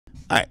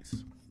All right.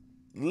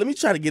 Let me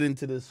try to get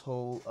into this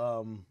whole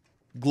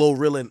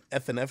Glorilla and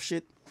FNF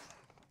shit.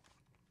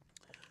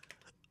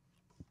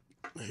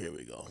 Here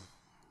we go.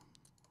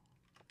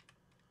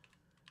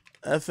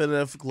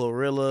 FNF,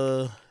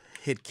 Glorilla,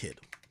 Hitkidd.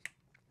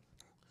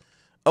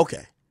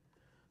 Okay.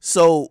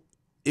 So,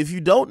 if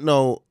you don't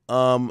know,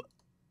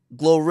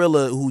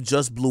 Glorilla, who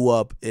just blew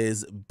up,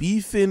 is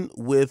beefing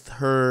with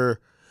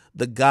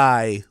the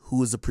guy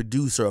who is the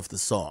producer of the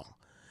song.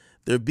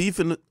 They're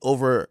beefing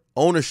over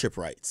ownership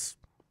rights.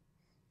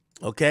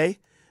 Okay?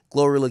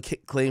 Glorilla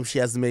claims she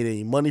hasn't made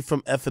any money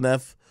from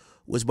FNF,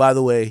 which, by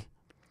the way,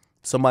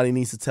 somebody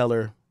needs to tell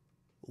her,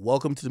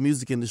 welcome to the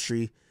music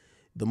industry.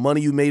 The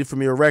money you made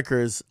from your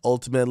records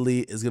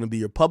ultimately is going to be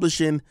your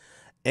publishing,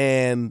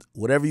 and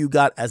whatever you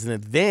got as an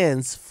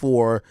advance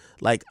for,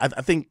 like, I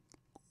think,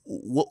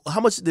 how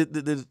much did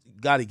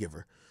Gotti give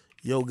her?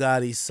 Yo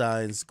Gotti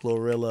signs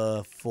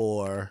Glorilla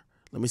for,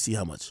 let me see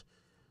how much.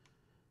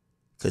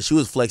 Because she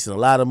was flexing a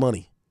lot of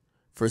money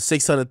for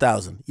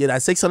 $600,000. Yeah,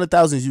 that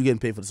 $600,000 is you getting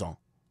paid for the song.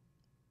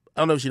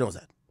 I don't know if she knows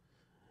that.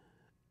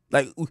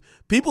 Like,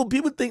 people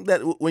think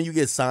that when you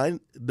get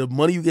signed, the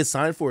money you get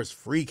signed for is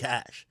free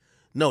cash.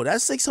 No, that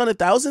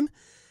 $600,000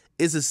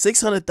 is a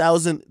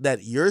 $600,000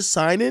 that you're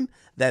signing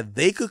that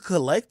they could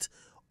collect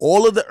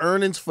all of the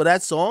earnings for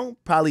that song,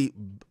 probably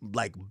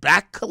like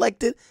back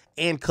collected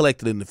and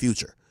collected in the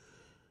future.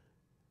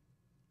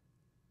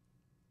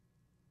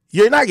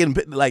 You're not getting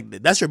paid, like,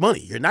 that's your money.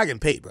 You're not getting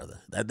paid, brother.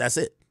 That's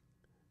it.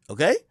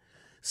 Okay?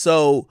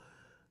 So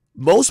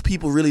most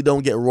people really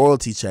don't get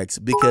royalty checks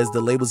because the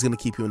label's going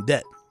to keep you in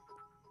debt.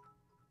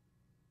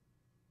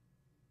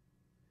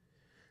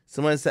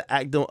 Somebody said,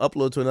 Act don't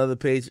upload to another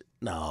page.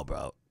 No,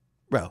 bro.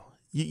 Bro,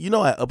 you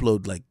know I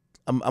upload, like,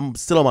 I'm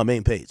still on my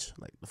main page.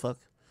 Like, the fuck?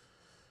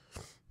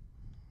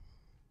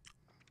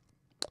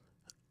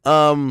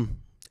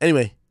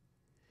 Anyway.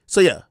 So,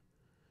 yeah.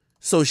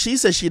 So, she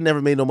said she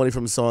never made no money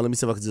from the song. Let me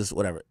see if I can just,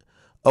 whatever.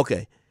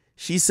 Okay.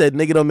 She said,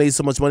 nigga done made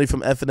so much money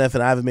from FNF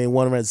and I haven't made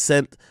 1 red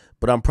cent,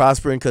 but I'm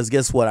prospering because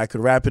guess what? I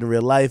could rap in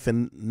real life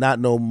and not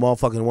no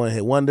motherfucking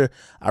one-hit wonder.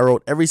 I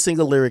wrote every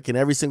single lyric and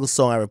every single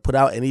song I ever put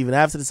out, and even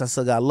after this, I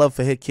still got love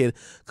for Hitkidd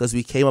because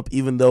we came up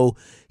even though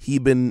he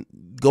been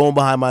going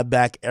behind my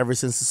back ever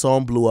since the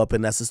song blew up,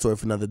 and that's the story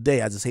for another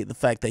day. I just hate the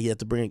fact that he had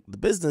to bring the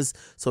business,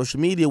 social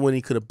media, when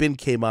he could have been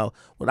came out,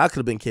 when I could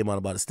have been came out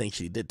about a stink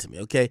shit he did to me,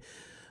 okay?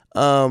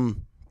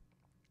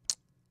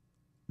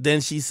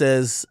 Then she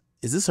says,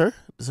 is this her?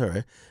 This is her,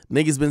 right?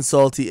 Niggas been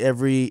salty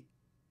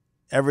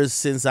ever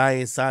since I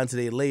ain't signed to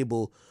their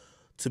label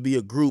to be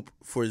a group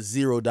for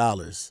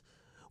 $0.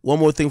 One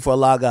more thing for a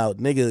log out.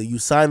 Nigga, you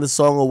signed the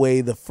song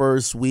away the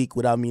first week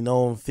without me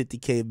knowing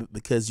 $50K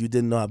because you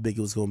didn't know how big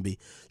it was going to be.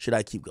 Should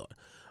I keep going?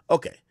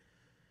 Okay.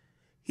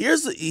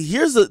 Here's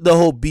the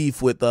whole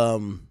beef with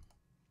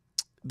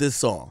this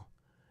song.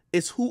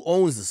 It's who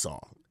owns the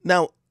song.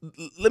 Now,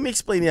 let me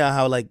explain to you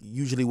how, like,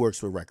 usually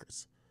works with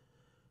records.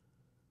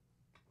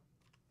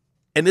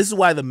 And this is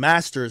why the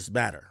masters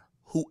matter.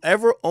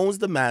 Whoever owns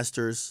the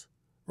masters,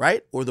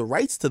 right, or the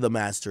rights to the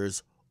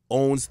masters,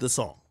 owns the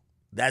song.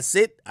 That's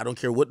it. I don't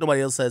care what nobody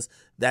else says.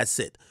 That's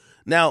it.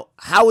 Now,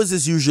 how is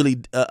this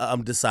usually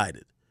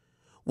decided?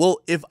 Well,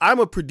 if I'm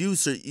a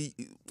producer,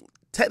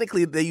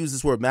 technically they use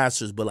this word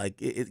masters, but like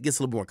it gets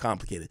a little more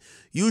complicated.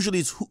 Usually,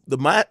 it's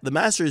the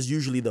master is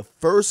usually the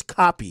first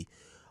copy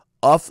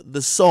of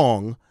the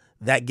song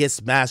that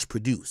gets mass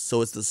produced.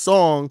 So it's the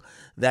song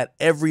that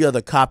every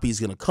other copy is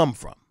going to come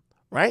from,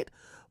 right?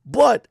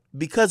 But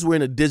because we're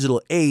in a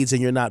digital age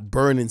and you're not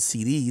burning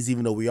CDs,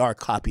 even though we are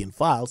copying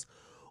files,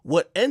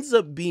 what ends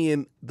up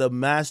being the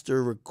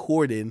master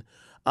recording,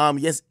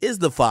 yes, is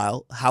the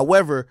file.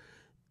 However,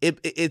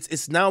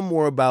 it's now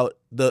more about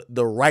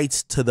the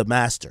rights to the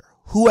master.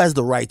 Who has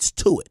the rights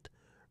to it,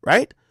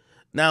 right?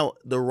 Now,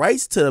 the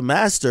rights to the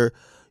master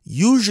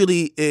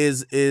usually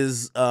is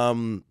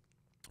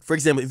for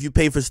example, if you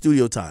pay for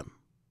studio time,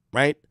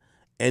 right,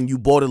 and you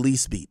bought a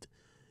lease beat,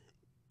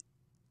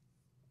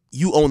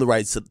 you own the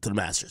rights to the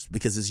masters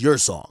because it's your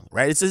song,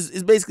 right? It's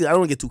basically, I don't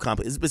want to get too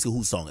complicated. It's basically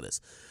whose song it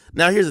is.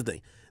 Now, here's the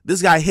thing.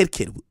 This guy,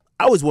 Hitkidd,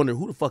 I always wonder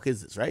who the fuck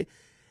is this, right?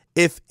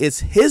 If it's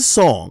his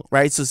song,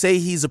 right? So say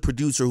he's a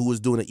producer who was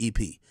doing an EP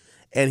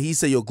and he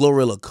said, yo,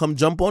 Glorilla, come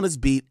jump on this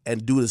beat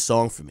and do the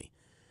song for me,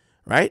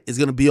 right? It's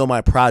going to be on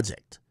my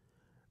project,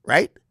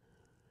 right?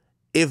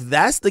 If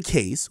that's the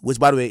case, which,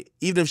 by the way,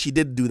 even if she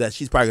did do that,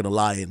 she's probably going to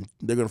lie and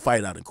they're going to fight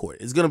it out in court.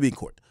 It's going to be in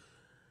court.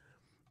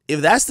 If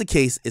that's the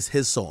case, it's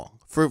his song.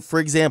 For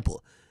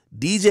example,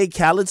 DJ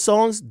Khaled's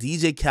songs,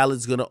 DJ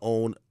Khaled's going to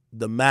own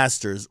the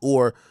masters,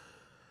 or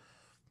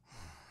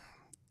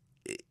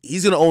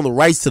he's going to own the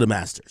rights to the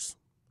masters.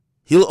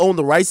 He'll own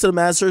the rights to the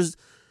masters.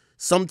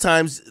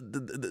 Sometimes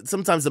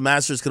the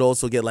masters could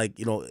also get, like,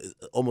 you know,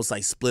 almost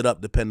like split up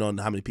depending on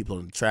how many people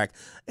on the track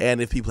and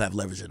if people have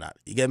leverage or not.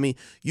 You get me?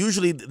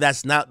 Usually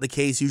that's not the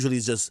case. Usually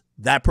it's just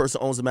that person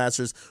owns the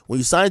masters. When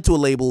you sign to a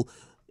label,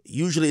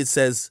 usually it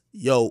says,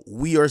 yo,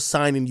 we are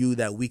signing you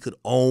that we could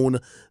own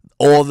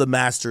all the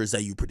masters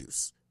that you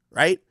produce,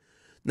 right?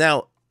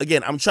 Now,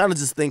 again, I'm trying to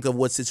just think of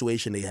what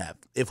situation they have.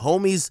 If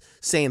homie's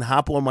saying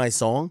hop on my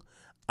song,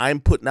 I'm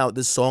putting out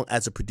this song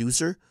as a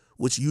producer,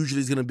 which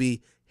usually is going to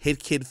be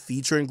Hitkidd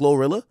featuring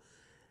Glorilla.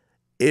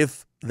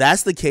 If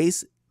that's the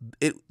case,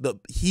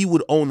 he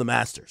would own the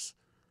masters.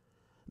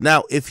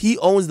 Now, if he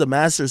owns the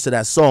masters to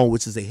that song,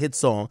 which is a hit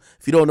song,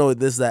 if you don't know it,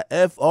 this is that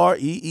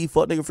FREE,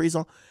 fuck nigga free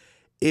song.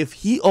 If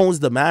he owns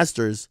the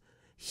masters,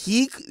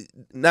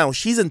 now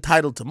she's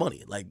entitled to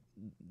money. Like,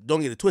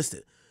 don't get it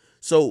twisted.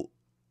 So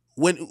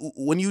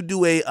when you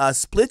do a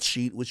split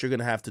sheet, which you're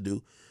gonna have to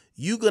do,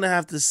 you're gonna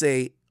have to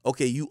say,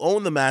 okay, you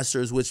own the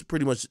masters, which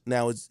pretty much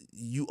now is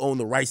you own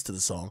the rights to the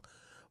song.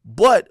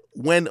 But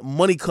when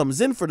money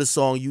comes in for the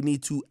song, you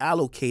need to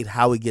allocate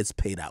how it gets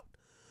paid out.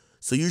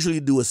 So usually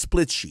you do a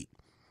split sheet.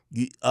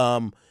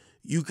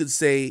 You could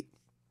say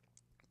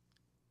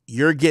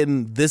you're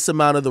getting this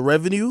amount of the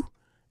revenue,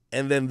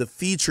 and then the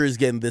feature is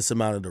getting this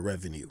amount of the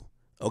revenue.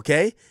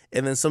 Okay?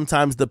 And then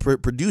sometimes the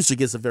producer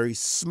gets a very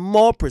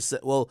small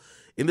percent. Well,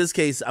 in this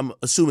case, I'm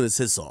assuming it's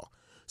his song.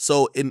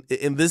 So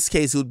in this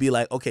case, it would be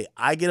like, okay,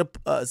 I get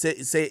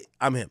say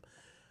I'm him.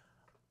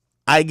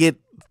 I get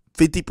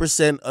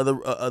 50%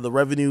 of the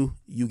revenue,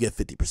 you get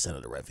 50%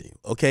 of the revenue.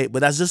 Okay? But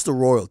that's just the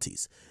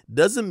royalties.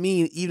 Doesn't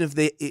mean even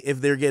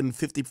if they're getting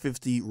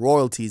 50-50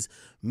 royalties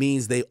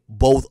means they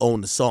both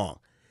own the song.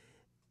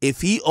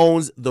 If he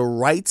owns the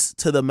rights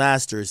to the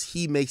masters,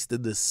 he makes the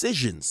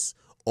decisions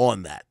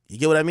on that. You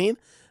get what I mean?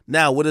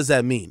 Now, what does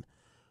that mean?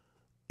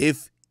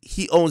 If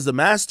he owns the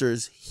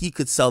masters, he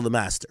could sell the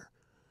master.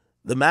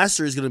 The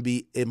master is going to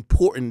be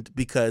important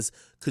because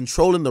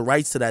controlling the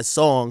rights to that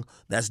song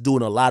that's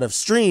doing a lot of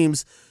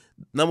streams,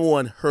 number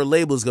one, her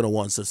label is going to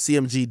want. So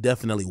CMG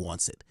definitely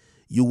wants it.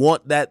 You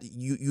want that.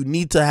 You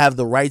need to have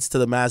the rights to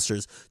the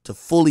masters to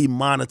fully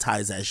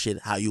monetize that shit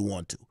how you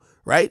want to.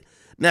 Right?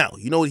 Now,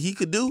 you know what he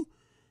could do?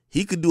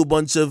 He could do a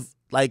bunch of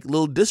like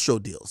little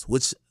distro deals,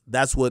 which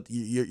that's what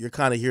you're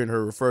kind of hearing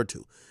her refer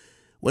to.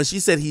 When she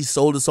said he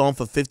sold a song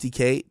for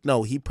 $50K,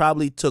 no, he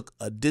probably took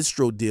a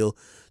distro deal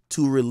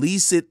to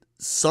release it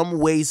some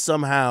way,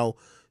 somehow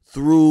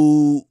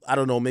through, I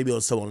don't know, maybe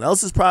on someone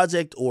else's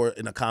project or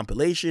in a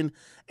compilation,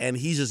 and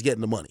he's just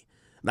getting the money.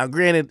 Now,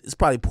 granted, it's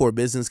probably poor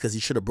business because he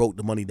should have broke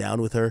the money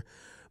down with her.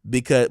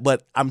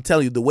 But I'm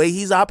telling you, the way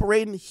he's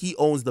operating, he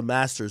owns the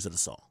masters of the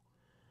song.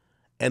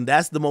 And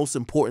that's the most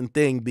important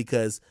thing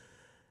because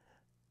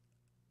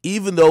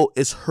even though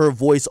it's her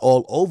voice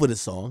all over the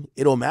song,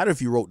 it don't matter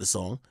if you wrote the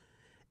song.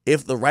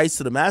 If the rights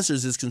to the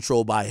masters is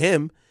controlled by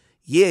him,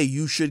 yeah,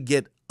 you should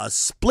get a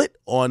split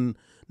on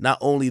not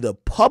only the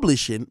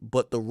publishing,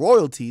 but the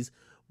royalties,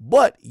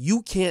 but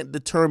you can't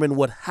determine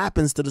what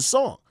happens to the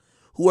song.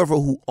 Whoever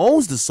who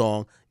owns the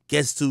song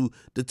gets to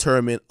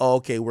determine, oh,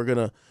 okay, we're going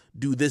to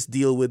do this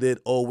deal with it.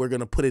 Oh, we're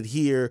going to put it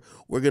here.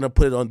 We're going to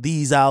put it on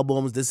these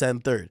albums, this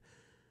and third.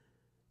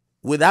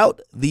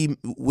 Without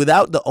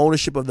the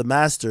ownership of the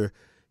master,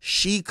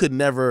 she could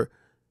never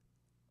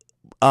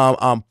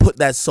put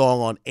that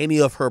song on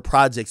any of her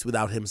projects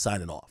without him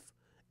signing off.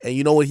 And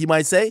you know what he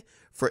might say?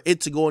 For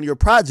it to go on your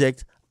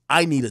project,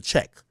 I need a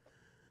check.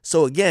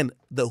 So again,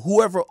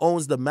 whoever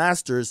owns the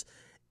masters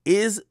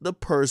is the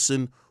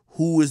person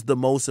who is the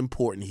most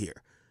important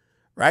here,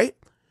 right?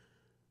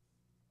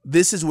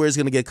 This is where it's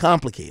going to get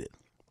complicated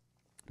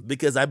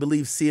because I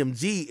believe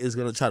CMG is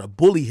going to try to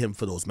bully him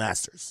for those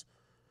masters.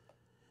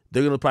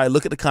 They're going to probably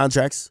look at the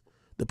contracts.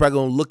 They're probably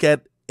going to look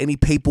at any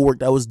paperwork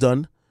that was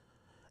done.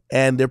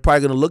 And they're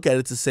probably going to look at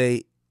it to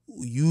say,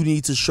 you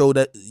need to show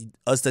that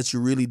you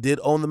really did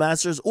own the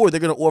masters, or they're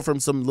going to offer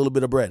him some little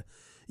bit of bread.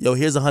 Yo,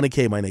 here's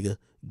 $100K, my nigga.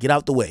 Get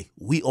out the way.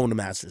 We own the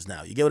masters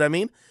now. You get what I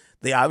mean?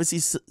 They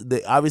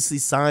obviously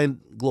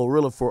signed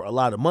Glorilla for a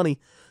lot of money.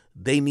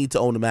 They need to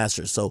own the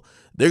masters. So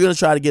they're going to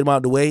try to get him out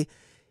of the way.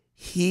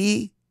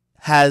 He's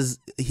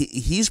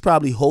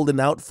probably holding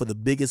out for the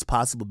biggest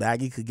possible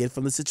bag he could get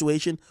from the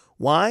situation.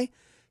 Why?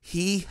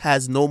 He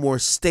has no more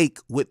stake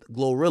with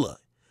Glorilla.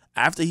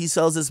 After he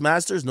sells his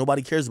masters,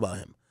 nobody cares about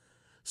him.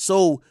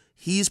 So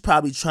he's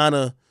probably trying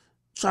to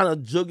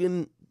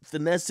jugging,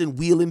 finessing,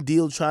 wheeling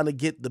deal, trying to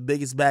get the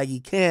biggest bag he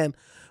can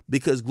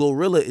because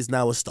Glorilla is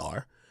now a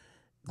star.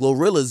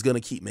 Glorilla is going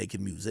to keep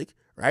making music,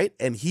 right?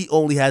 And he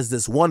only has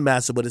this one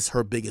master, but it's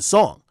her biggest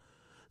song.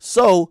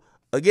 So,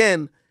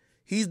 again,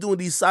 he's doing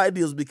these side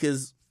deals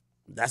because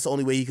that's the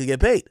only way he could get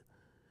paid,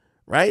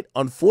 right?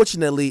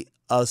 Unfortunately,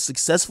 a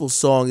successful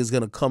song is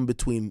going to come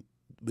between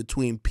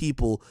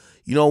people.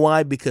 You know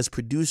why? Because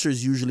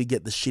producers usually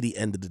get the shitty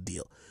end of the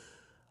deal.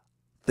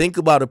 Think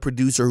about a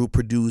producer who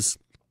produced,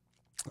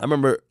 I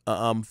remember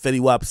Fetty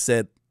Wap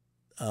said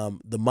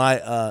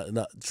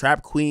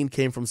Trap Queen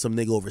came from some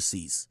nigga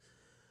overseas,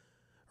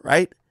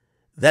 right?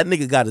 That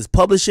nigga got his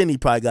publishing. He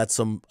probably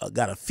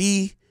got a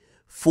fee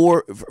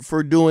for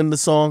doing the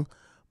song.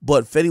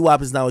 But Fetty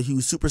Wap is now a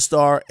huge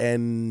superstar,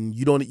 and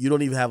you don't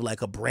even have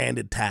like a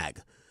branded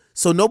tag.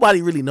 So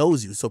nobody really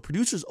knows you. So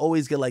producers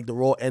always get like the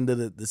raw end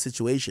of the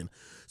situation.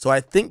 So I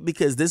think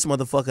because this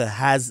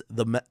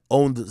motherfucker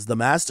owns the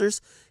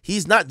masters,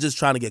 he's not just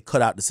trying to get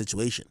cut out the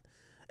situation.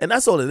 And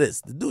that's all it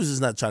is. The dude's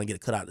just not trying to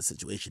get cut out of the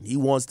situation. He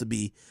wants to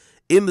be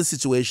in the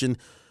situation.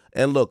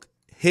 And look,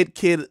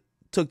 Hitkidd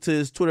took to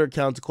his Twitter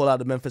account to call out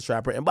the Memphis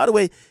rapper. And by the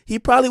way, he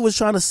probably was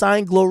trying to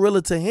sign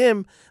Glorilla to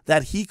him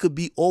that he could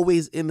be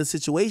always in the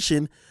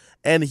situation,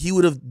 and he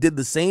would have did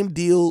the same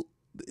deal.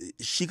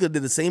 She could have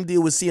did the same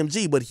deal with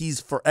CMG, but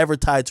he's forever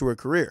tied to her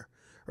career,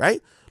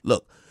 right?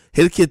 Look,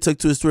 Hitkidd took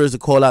to his Twitter to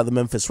call out the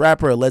Memphis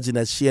rapper, alleging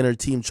that she and her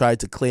team tried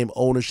to claim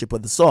ownership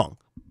of the song.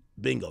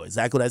 Bingo,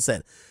 exactly what I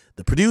said.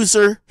 The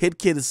producer,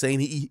 Hitkidd, is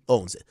saying he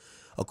owns it.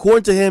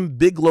 According to him,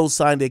 Big Glo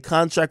signed a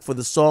contract for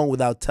the song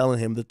without telling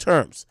him the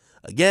terms.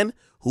 Again,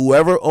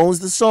 whoever owns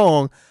the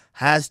song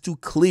has to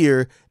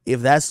clear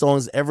if that song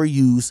is ever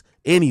used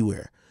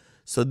anywhere.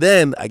 So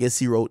then, I guess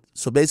he wrote,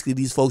 so basically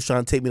these folks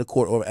trying to take me to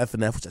court over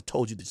FNF, which I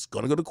told you they're just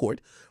going to go to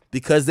court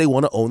because they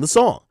want to own the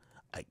song.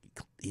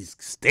 He's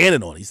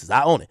standing on it. He says,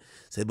 I own it.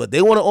 Said, but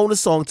they want to own the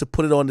song to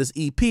put it on this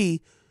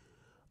EP,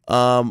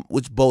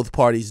 which both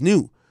parties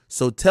knew.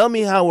 So tell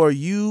me, how are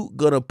you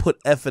going to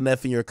put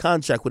FNF in your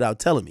contract without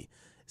telling me?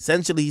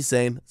 Essentially, he's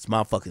saying, it's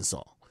my fucking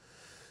song.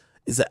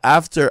 He said,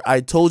 after I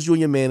told you and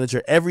your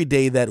manager every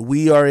day that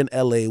we are in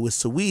LA with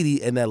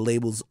Saweetie and that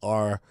labels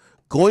are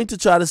going to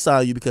try to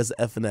sign you because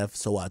of FNF,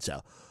 so watch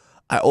out.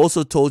 I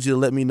also told you to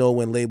let me know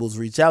when labels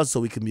reach out so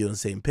we can be on the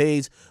same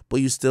page, but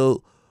you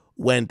still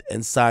went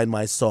and signed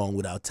my song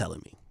without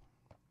telling me.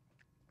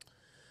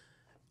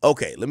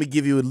 Okay, let me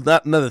give you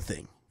another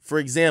thing. For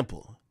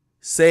example,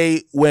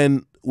 say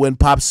when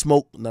Pop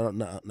Smoke, no,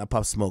 not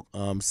Pop Smoke,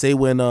 say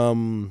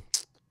when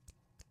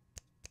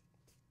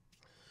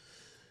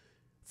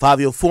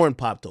Fabio Foreign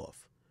popped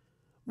off.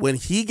 When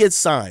he gets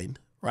signed,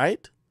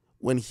 right?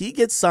 When he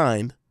gets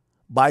signed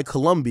by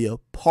Columbia,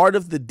 part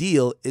of the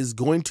deal is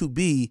going to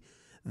be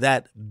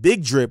that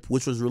Big Drip,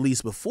 which was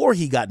released before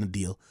he got in the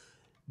deal,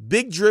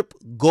 Big Drip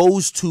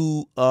goes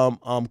to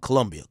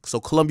Columbia. So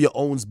Columbia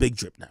owns Big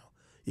Drip now.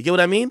 You get what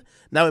I mean?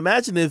 Now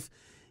imagine if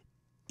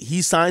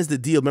he signs the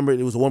deal. Remember,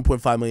 it was a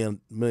 $1.5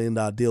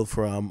 million deal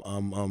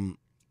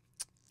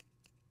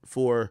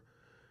for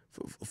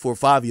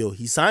Fabio.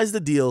 He signs the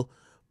deal,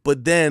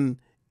 but then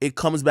it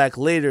comes back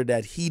later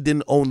that he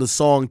didn't own the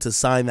song to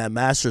sign that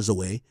masters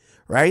away,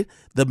 right?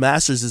 The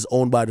masters is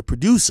owned by the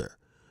producer,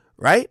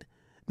 right?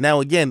 Now,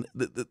 again,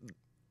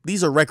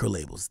 these are record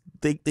labels.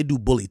 They do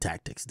bully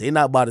tactics. They're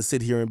not about to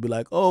sit here and be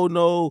like, oh,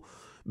 no,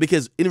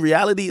 because in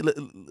reality,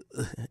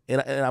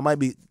 and I might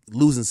be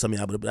losing some of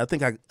y'all, but I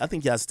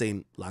think y'all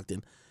staying locked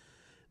in.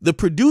 The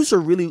producer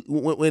really,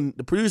 when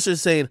the producer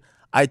is saying,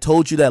 I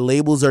told you that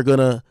labels are going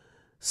to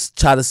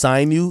try to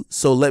sign you,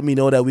 so let me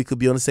know that we could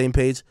be on the same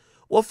page.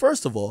 Well,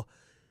 first of all,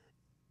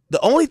 the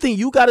only thing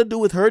you got to do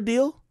with her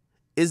deal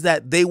is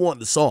that they want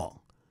the song.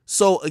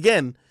 So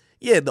again,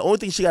 yeah, the only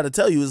thing she got to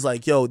tell you is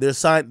like, yo, they're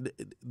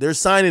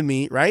signing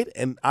me, right?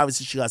 And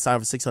obviously she got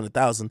signed for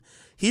 $600,000.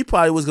 He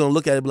probably was gonna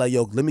look at it and be like,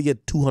 yo, let me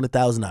get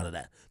 $200,000 out of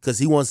that because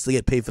he wants to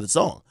get paid for the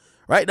song,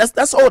 right?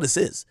 That's all this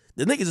is.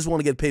 The nigga just want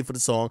to get paid for the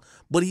song,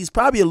 but he's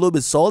probably a little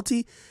bit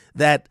salty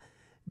that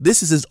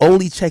this is his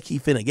only check he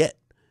finna get.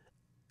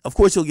 Of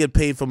course, he'll get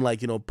paid from,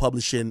 like, you know,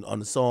 publishing on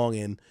the song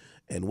and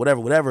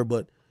whatever.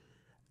 But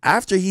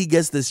after he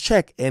gets this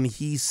check and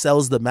he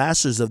sells the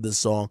masters of this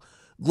song,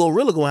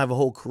 Glorilla gonna have a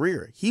whole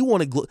career.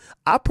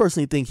 I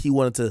personally think he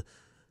wanted to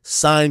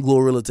sign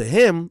Glorilla to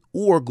him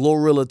or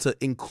Glorilla to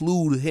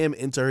include him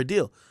into her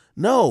deal.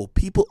 No,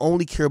 people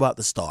only care about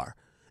the star.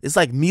 It's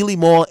like Mealy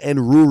Mall and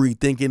Ruri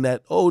thinking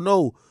that, oh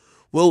no,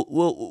 well,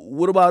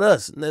 what about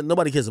us?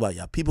 Nobody cares about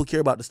y'all. People care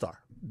about the star.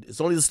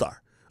 It's only the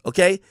star.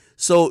 Okay?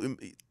 So,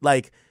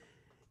 like,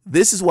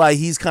 this is why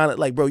he's kind of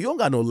like, bro, you don't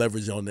got no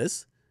leverage on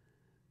this.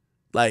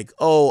 Like,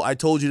 oh, I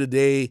told you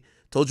today,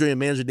 told you your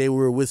manager today we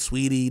were with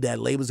Saweetie, that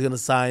label's going to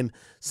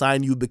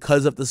sign you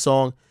because of the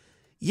song.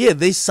 Yeah,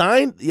 they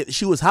signed,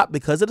 she was hot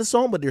because of the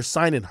song, but they're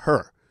signing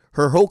her.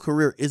 Her whole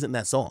career isn't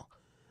that song.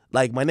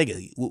 Like, my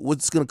nigga,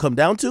 what's going to come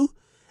down to?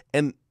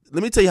 And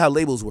let me tell you how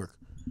labels work.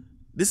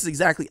 This is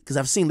exactly, because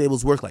I've seen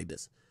labels work like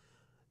this.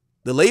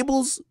 The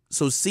labels,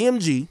 so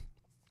CMG,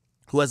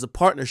 who has a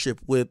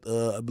partnership with,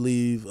 I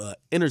believe,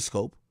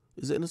 Interscope.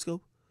 Is it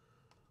Interscope?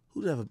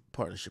 Who do they have a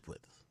partnership with?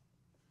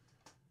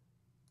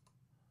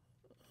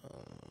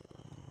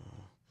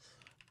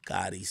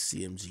 Gotti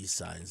CMG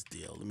signs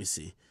deal. Let me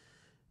see.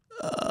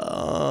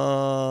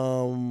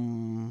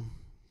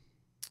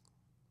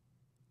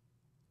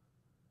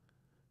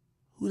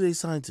 Who they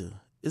signed to?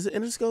 Is it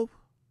Interscope?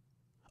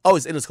 Oh,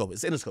 it's Interscope.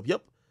 It's Interscope.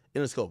 Yep.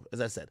 Interscope, as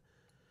I said.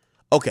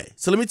 Okay,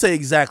 so let me tell you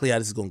exactly how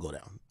this is going to go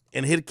down.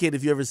 And Hitkidd,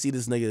 if you ever see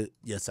this nigga,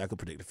 yes, I could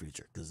predict the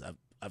future because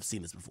I've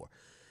seen this before.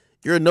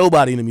 You're a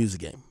nobody in the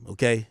music game,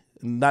 okay?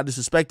 Not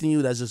disrespecting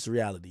you, that's just the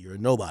reality. You're a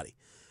nobody.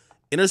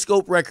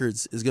 Interscope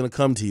Records is going to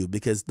come to you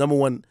because, number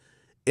one,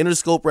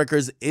 Interscope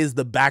Records is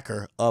the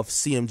backer of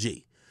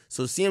CMG.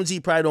 So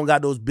CMG probably don't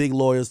got those big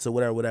lawyers to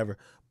whatever,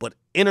 but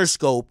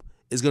Interscope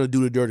is going to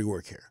do the dirty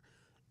work here.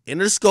 In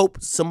their scope,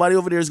 somebody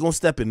over there is going to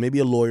step in, maybe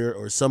a lawyer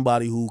or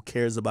somebody who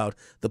cares about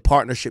the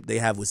partnership they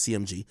have with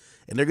CMG.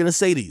 And they're going to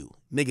say to you,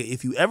 nigga,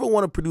 if you ever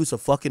want to produce a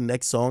fucking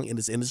next song in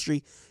this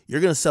industry,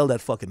 you're going to sell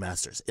that fucking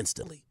masters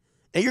instantly.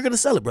 And you're going to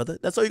sell it, brother.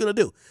 That's all you're going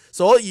to do.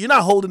 So you're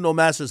not holding no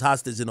masters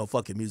hostage in no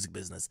fucking music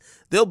business.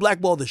 They'll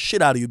blackball the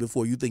shit out of you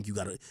before you think you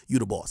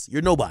the boss.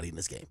 You're nobody in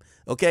this game.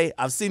 Okay?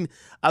 I've seen,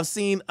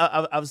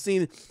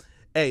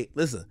 hey,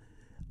 listen.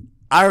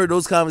 I heard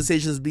those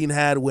conversations being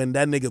had when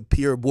that nigga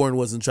Pierre Bourne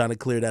wasn't trying to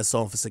clear that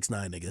song for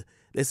 6ix9ine, nigga.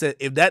 They said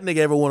if that nigga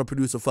ever want to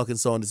produce a fucking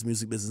song in this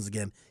music business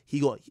again, they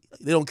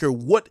don't care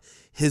what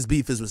his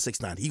beef is with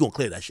 6ix9ine. He gonna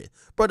clear that shit.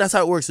 Bro, that's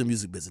how it works in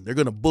music business. They're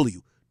gonna bully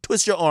you.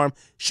 Twist your arm,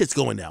 shit's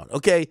going down,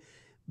 okay?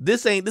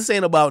 This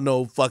ain't about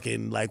no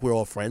fucking like we're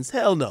all friends.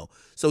 Hell no.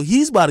 So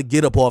he's about to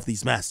get up off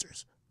these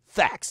masters.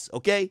 Facts,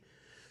 okay?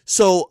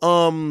 So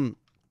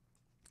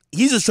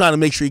he's just trying to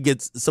make sure he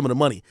gets some of the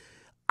money.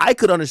 I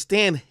could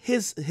understand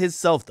his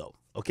self though,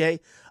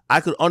 okay?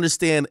 I could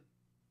understand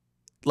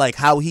like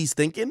how he's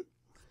thinking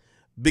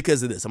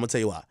because of this. I'm gonna tell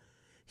you why.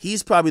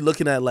 He's probably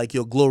looking at like,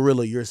 yo,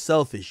 Glorilla, you're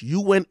selfish.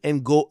 You went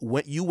and got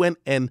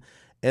the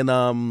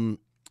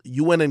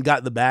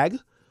bag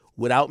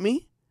without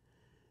me.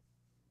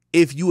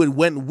 If you had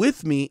went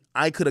with me,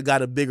 I could have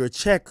got a bigger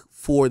check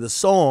for the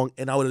song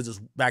and I would have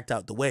just backed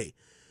out the way.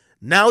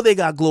 Now they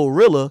got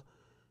Glorilla,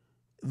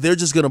 they're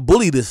just gonna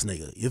bully this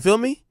nigga. You feel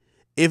me?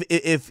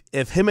 If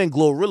him and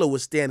Glorilla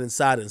was standing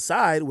side and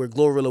side, where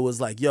Glorilla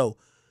was like, yo,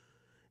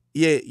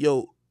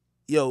 you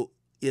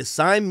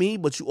sign me,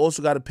 but you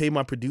also got to pay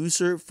my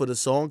producer for the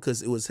song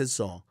because it was his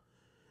song.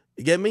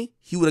 You get me?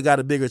 He would have got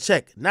a bigger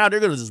check. Now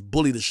they're going to just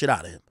bully the shit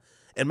out of him.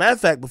 And matter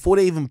of fact, before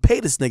they even pay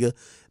this nigga,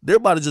 they're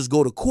about to just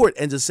go to court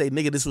and just say,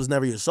 nigga, this was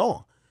never your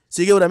song.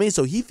 So you get what I mean?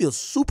 So he feels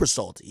super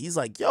salty. He's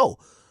like, yo,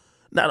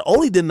 not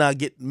only did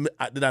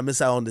I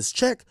miss out on this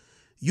check,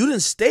 you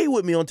didn't stay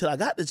with me until I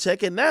got the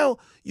check, and now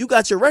you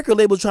got your record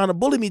label trying to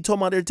bully me,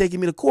 talking about they're taking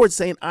me to court,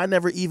 saying I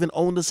never even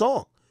owned the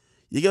song.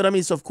 You get what I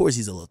mean? So of course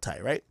he's a little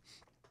tight, right?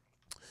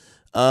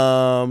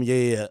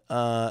 The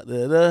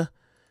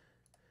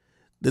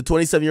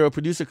 27-year-old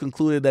producer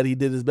concluded that he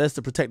did his best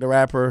to protect the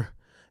rapper,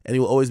 and he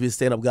will always be a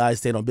stand-up guy,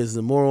 stand on business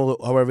and moral.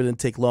 However, it didn't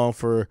take long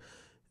for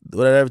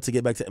whatever to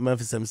get back to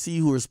Memphis MC,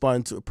 who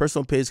responded to a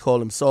personal page,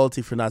 called him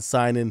salty for not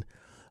signing.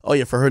 Oh,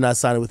 yeah, for her not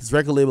signing with his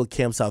record label,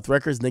 Camp South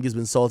Records. Niggas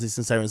been salty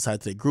since I signed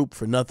to the group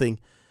for nothing.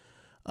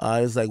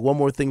 It was like, one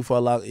more thing before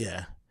I lock.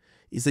 Yeah.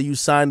 He said, you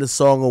signed the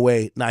song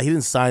away. Nah, he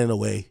didn't sign it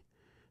away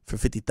for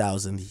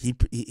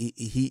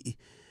 $50,000.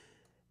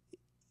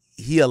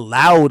 He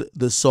allowed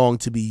the song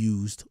to be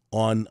used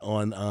on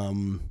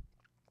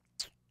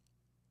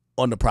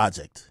the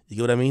project. You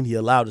get what I mean? He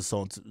allowed the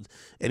song to,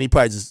 and he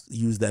probably just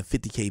used that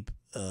 $50K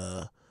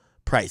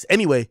price.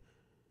 Anyway,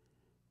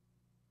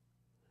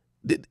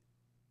 did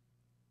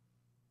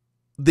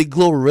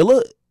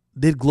Glorilla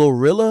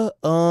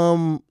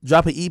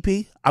drop an EP?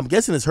 I'm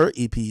guessing it's her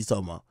EP he's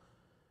talking about.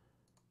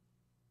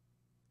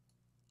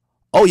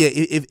 Oh yeah,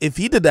 if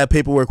he did that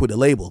paperwork with the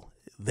label,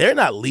 they're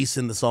not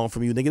leasing the song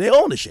from you, nigga. They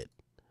own the shit.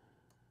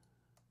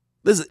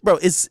 Listen, bro,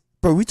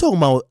 we talking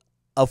about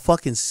a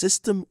fucking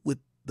system with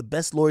the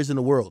best lawyers in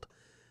the world.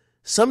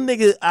 Some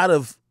nigga out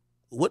of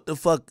what the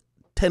fuck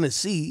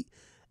Tennessee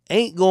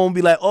ain't gonna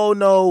be like, oh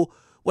no,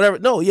 whatever.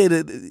 No,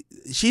 yeah,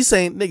 she's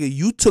saying, nigga,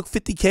 you took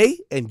 $50K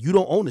and you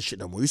don't own the shit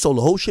no more. You sold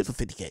the whole shit for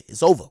 $50K.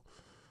 It's over.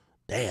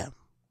 Damn.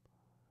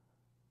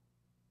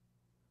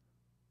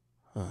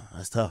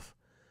 That's tough.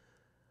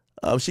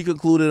 She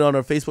concluded on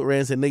her Facebook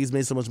rant, saying, niggas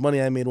made so much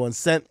money, I ain't made 1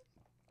 cent.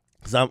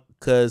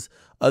 Because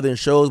other than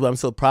shows, but I'm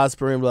still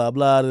prospering, blah,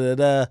 blah, da, da,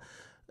 da.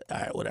 All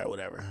right,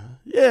 whatever.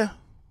 Yeah.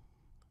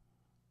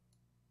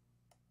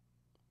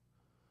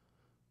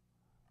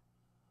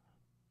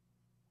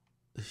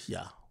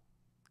 Yeah.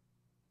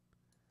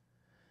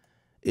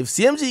 If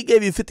CMG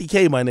gave you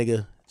 $50K, my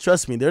nigga,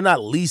 trust me, they're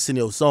not leasing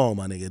your song,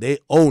 my nigga. They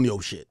own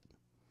your shit.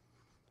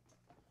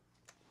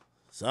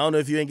 So I don't know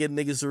if you ain't getting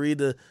niggas to read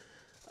the...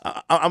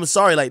 I'm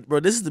sorry, like, bro,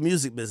 this is the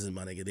music business,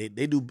 my nigga.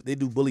 They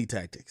do bully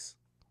tactics.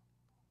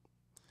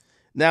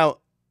 Now,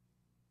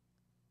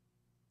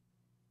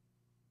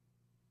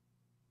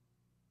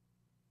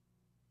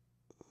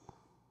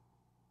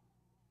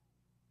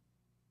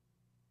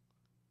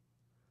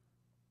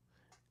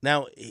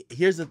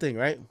 here's the thing,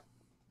 right?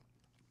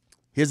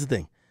 Here's the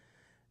thing.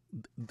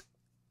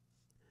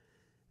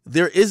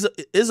 There is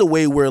a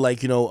way where,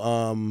 like, you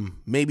know,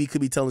 maybe he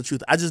could be telling the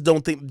truth. I just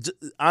don't think,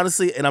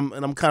 honestly, and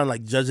I'm kind of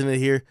like judging it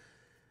here,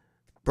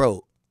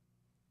 bro.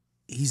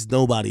 He's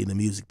nobody in the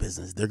music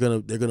business. They're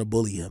gonna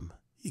bully him.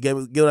 You get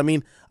what I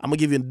mean? I'm gonna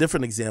give you a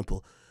different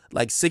example.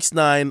 Like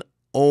 6ix9ine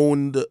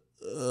owned,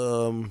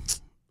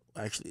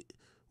 actually,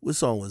 what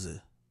song was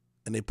it?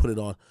 And they put it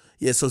on.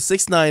 Yeah, so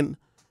 6ix9ine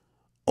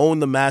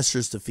owned the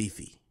masters to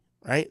Fifi,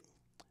 right?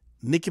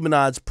 Nicki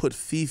Minaj put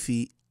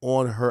Fifi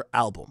on her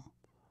album,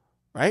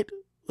 right?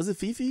 Was it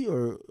Fifi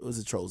or was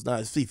it Trolls? No,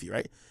 it's Fifi,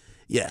 right?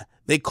 Yeah,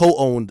 they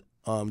co-owned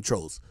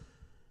Trolls.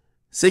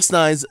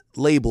 6ix9ine's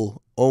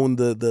label owned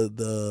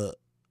the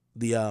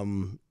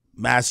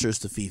masters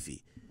to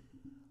Fifi.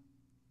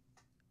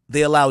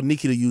 they allowed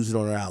Nicki to use it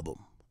on her album.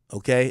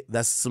 Okay,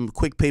 that's some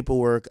quick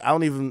paperwork. I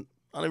don't even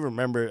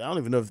remember. I don't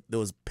even know if there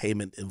was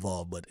payment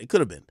involved, but it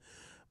could have been.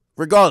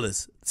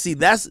 Regardless, see,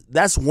 that's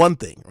one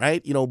thing,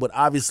 right? You know, but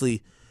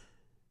obviously,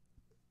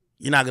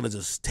 you're not gonna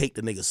just take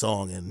the nigga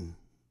song and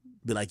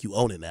be like, you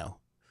own it now.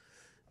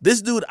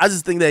 This dude, I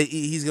just think that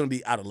he's gonna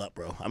be out of luck,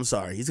 bro. I'm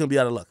sorry, he's gonna be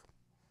out of luck.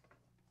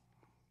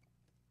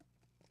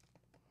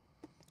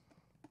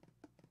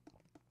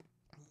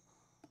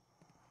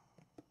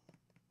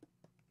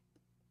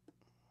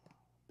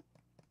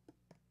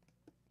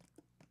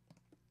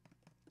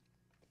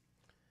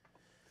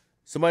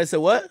 Somebody said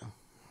what?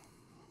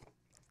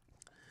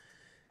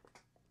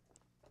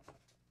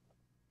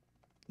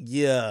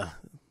 Yeah.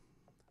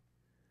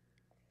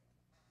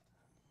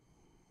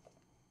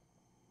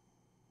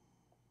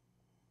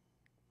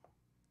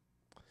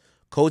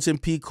 Coach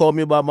and P called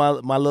me about my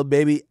little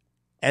baby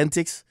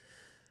antics.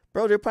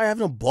 Bro, they're probably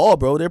having a ball,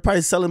 bro. They're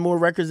probably selling more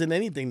records than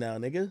anything now,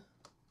 nigga.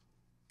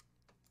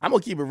 I'm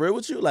gonna keep it real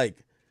with you.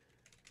 Like,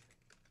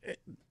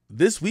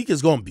 this week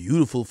is going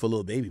beautiful for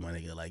little baby, my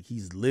nigga. Like,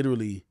 he's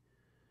literally,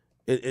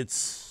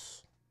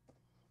 it's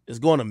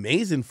going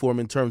amazing for him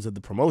in terms of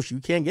the promotion.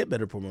 You can't get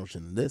better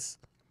promotion than this.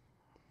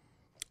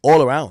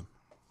 All around.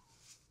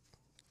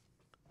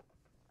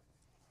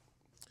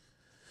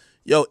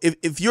 Yo,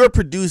 if you're a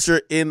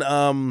producer in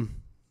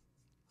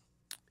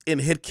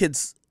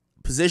Hitkidd's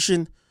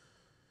position,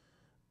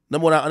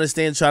 number one, I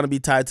understand trying to be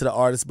tied to the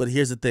artist, but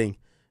here's the thing.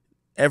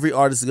 Every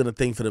artist is going to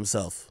think for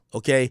themselves,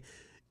 okay?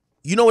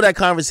 You know what that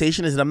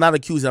conversation is, and I'm not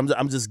accusing.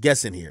 I'm just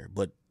guessing here,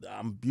 but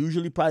I'm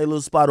usually probably a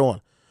little spot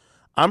on.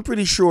 I'm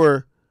pretty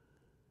sure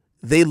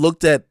they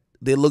looked at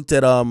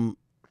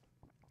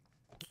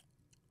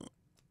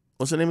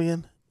what's her name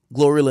again?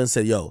 Glorilla, and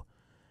said, yo,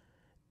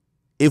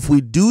 if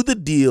we do the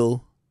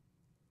deal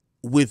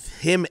with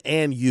him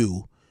and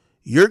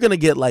you're going to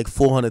get like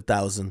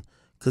 $400,000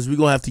 because we're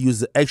going to have to use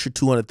the extra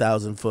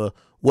 $200,000 for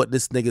what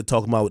this nigga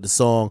talking about with the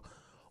song.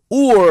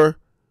 Or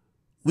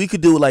we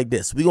could do it like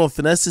this. We're going to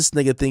finesse this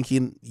nigga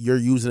thinking you're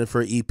using it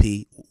for an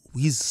EP.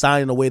 He's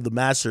signing away the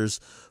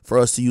masters for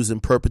us to use in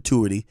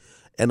perpetuity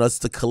and us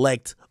to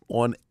collect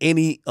on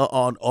any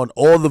on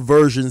all the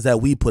versions that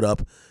we put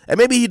up. And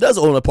maybe he does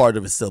own a part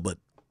of it still, but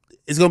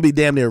it's going to be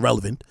damn near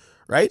irrelevant,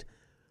 right?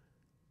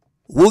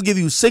 We'll give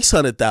you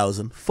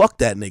 $600,000. Fuck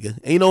that nigga.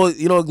 And you know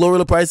what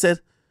Glorilla probably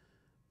said?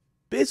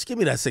 Bitch, give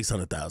me that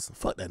 $600,000.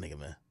 Fuck that nigga,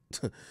 man.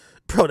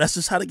 Bro, that's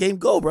just how the game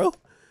go, bro.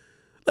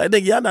 Like,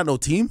 nigga, y'all not no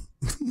team.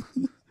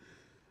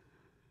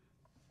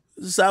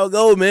 This is how it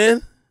go,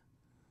 man.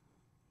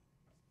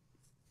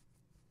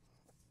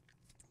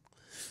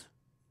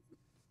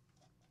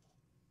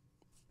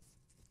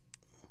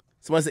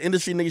 Somebody said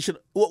industry nigga should.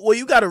 Well,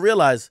 you got to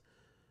realize,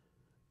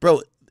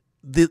 bro,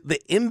 the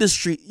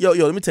industry. Yo,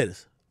 let me tell you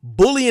this.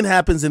 Bullying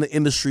happens in the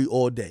industry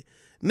all day.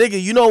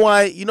 Nigga, you know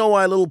why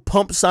Little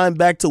Pump signed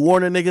back to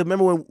Warner, nigga?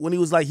 Remember when he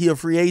was like, he a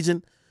free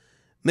agent?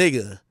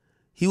 Nigga,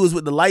 he was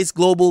with the Lights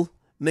Global.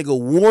 Nigga,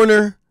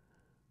 Warner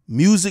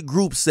Music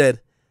Group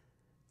said,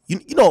 you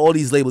know all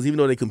these labels, even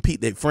though they compete,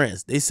 they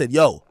friends. They said,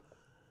 yo,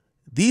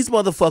 these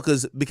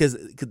motherfuckers, because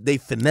they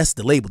finessed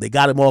the label. They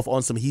got him off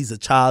on some, he's a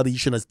child, he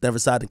shouldn't have never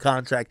signed the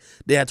contract.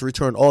 They had to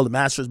return all the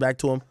masters back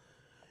to him.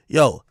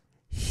 Yo,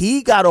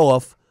 he got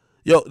off.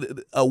 Yo,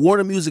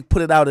 Warner Music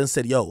put it out and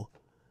said, yo,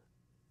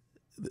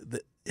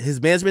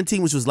 his management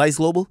team, which was Lights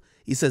Global,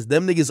 he says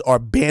them niggas are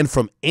banned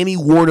from any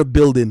Warner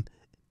building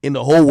in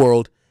the whole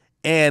world,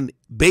 and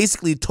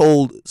basically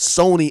told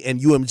Sony and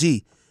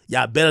UMG,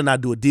 y'all better not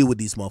do a deal with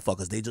these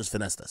motherfuckers. They just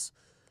finessed us.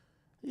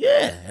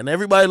 Yeah, and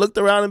everybody looked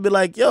around and be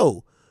like,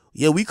 yo,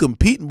 yeah, we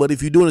competing, but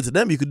if you're doing it to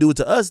them, you could do it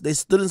to us. They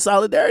stood in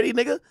solidarity,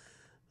 nigga.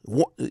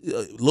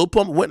 Lil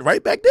Pump went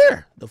right back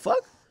there. The fuck?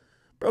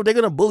 Bro, they're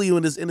going to bully you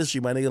in this industry,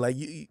 my nigga. Like,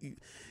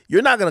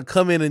 you're not going to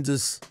come in and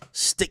just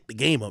stick the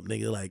game up,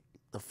 nigga. Like,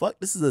 the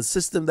fuck? This is a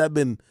system that's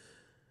been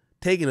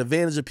taking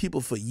advantage of people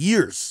for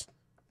years,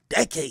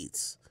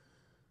 decades.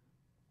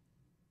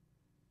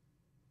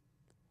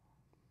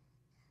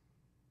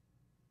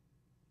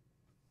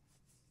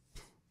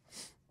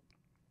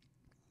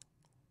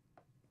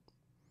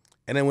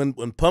 And then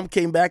when Pump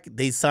came back,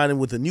 they signed him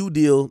with a new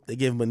deal. They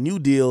gave him a new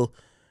deal,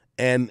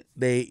 and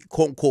they,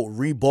 quote, unquote,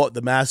 rebought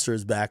the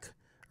masters back,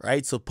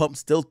 right? So Pump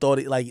still thought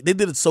it, like, they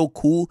did it so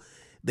cool.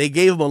 They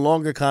gave him a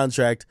longer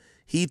contract.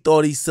 He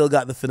thought he still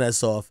got the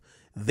finesse off.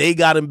 They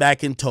got him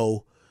back in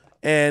tow.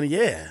 And,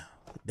 yeah,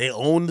 they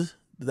owned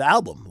the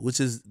album, which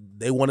is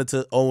they wanted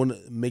to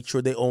make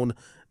sure they own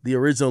the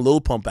original Lil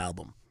Pump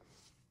album.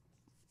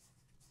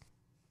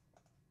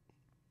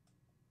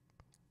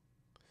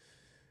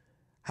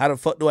 How the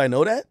fuck do I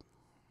know that?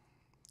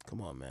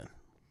 Come on, man.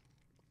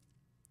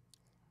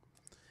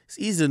 It's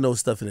easy to know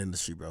stuff in the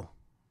industry, bro.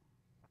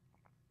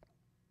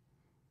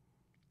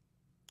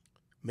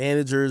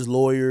 Managers,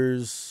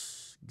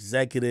 lawyers,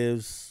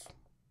 executives,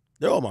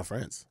 they're all my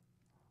friends.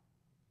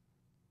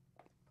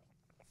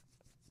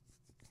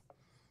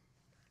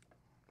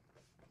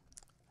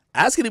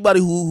 Ask anybody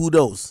who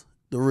knows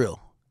the real.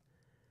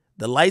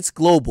 The Lights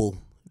Global,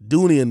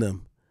 Dooney and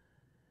them,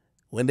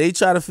 When they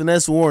try to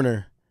finesse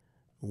Warner,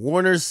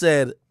 Warner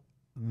said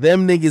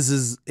them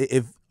niggas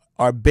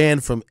are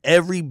banned from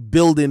every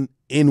building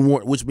in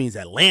Warner, which means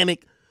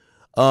Atlantic,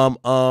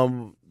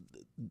 Asylum,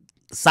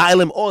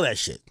 all that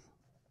shit.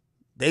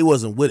 They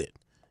wasn't with it.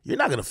 You're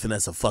not gonna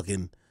finesse a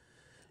fucking.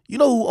 You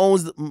know who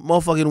owns the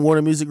motherfucking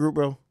Warner Music Group,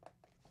 bro?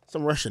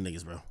 Some Russian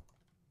niggas, bro.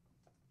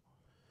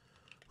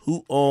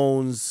 Who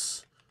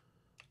owns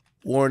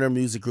Warner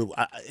Music Group?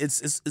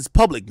 It's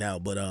public now,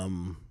 but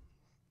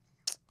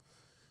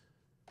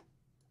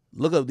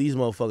look up these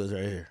motherfuckers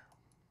right here.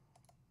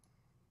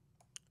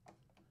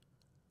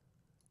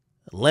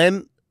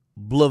 Len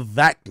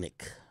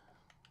Blavatnik.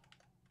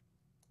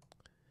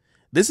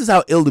 This is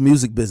how ill the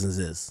music business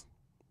is.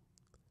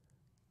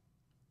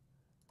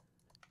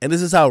 And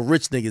this is how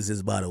rich niggas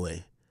is, by the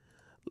way.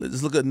 Let's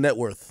just look at net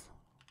worth.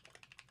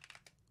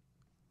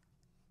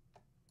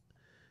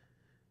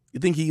 You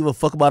think he give a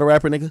fuck about a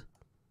rapper, nigga?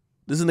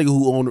 This is a nigga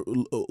who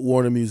owned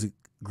Warner Music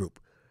Group.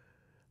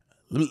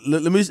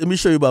 Let me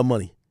show you about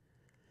money.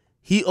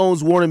 He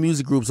owns Warner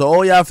Music Group. So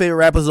all y'all favorite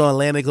rappers on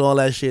Atlantic and all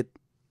that shit,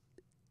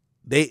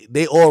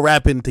 they all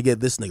rapping to get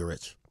this nigga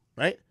rich,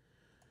 right?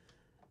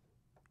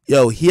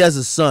 Yo, he has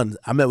a son.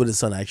 I met with his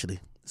son,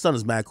 actually. His son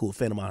is mad cool.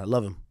 Fan of mine. I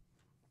love him.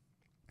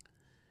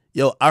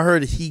 Yo, I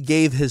heard he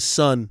gave his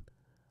son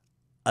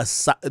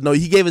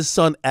he gave his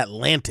son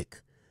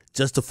Atlantic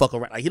just to fuck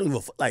around. Like, he don't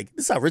give a like,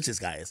 this is how rich this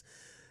guy is.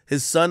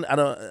 His son,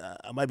 I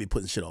might be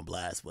putting shit on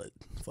blast, but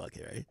fuck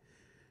it, right?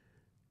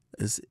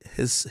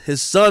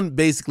 His son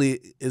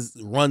basically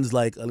runs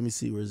like, let me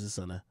see, where's his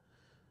son at?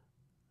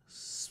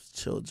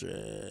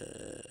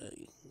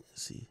 Children.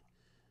 Let's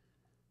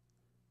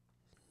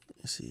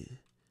see.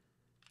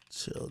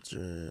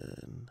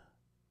 Children.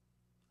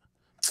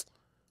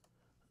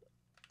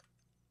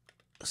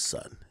 A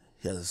son.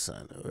 He has a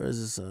son. Where is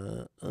his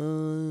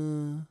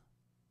son?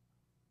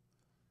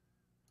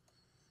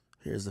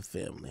 Here's the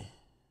family.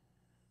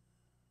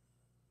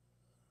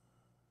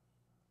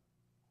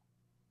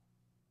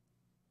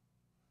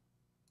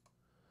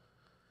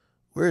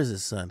 Where is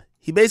his son?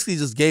 He basically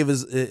just gave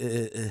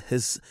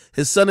his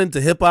son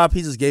into hip hop.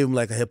 He just gave him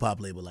like a hip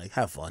hop label. Like,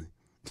 have fun.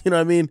 You know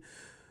what I mean?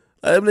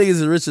 Like, them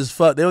niggas are rich as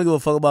fuck. They don't give a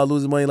fuck about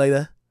losing money like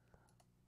that.